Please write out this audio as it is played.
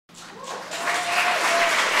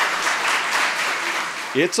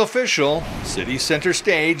It's official. City Center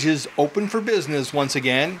Stage is open for business once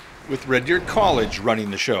again, with Rudyard College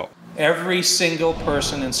running the show. Every single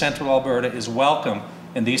person in Central Alberta is welcome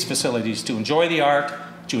in these facilities to enjoy the art,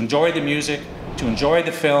 to enjoy the music, to enjoy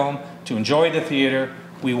the film, to enjoy the theatre.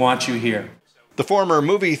 We want you here. The former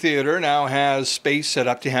movie theatre now has space set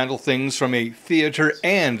up to handle things from a theatre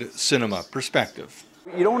and cinema perspective.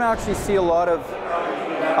 You don't actually see a lot of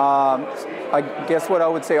I guess what I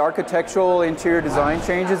would say architectural interior design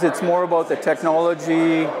changes. It's more about the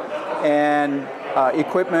technology and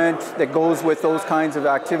equipment that goes with those kinds of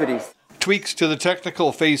activities. Tweaks to the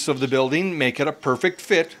technical face of the building make it a perfect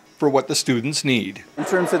fit for what the students need. In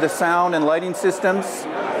terms of the sound and lighting systems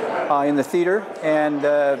in the theater and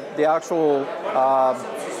the actual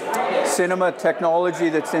cinema technology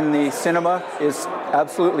that's in the cinema is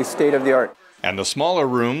absolutely state of the art. And the smaller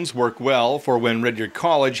rooms work well for when Rudyard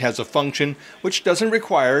College has a function which doesn't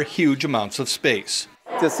require huge amounts of space.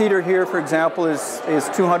 The theater here, for example, is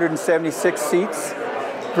 276 seats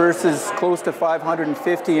versus close to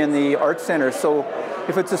 550 in the Arts Centre. So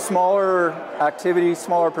if it's a smaller activity,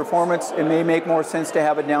 smaller performance, it may make more sense to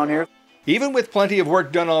have it down here. Even with plenty of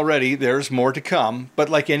work done already, there's more to come. But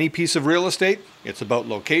like any piece of real estate, it's about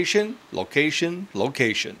location, location,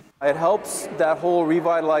 location. It helps that whole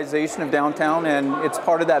revitalization of downtown, and it's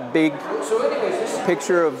part of that big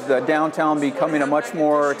picture of the downtown becoming a much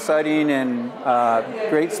more exciting and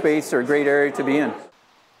great space or great area to be in.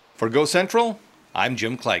 For Go Central, I'm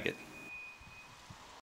Jim Claggett.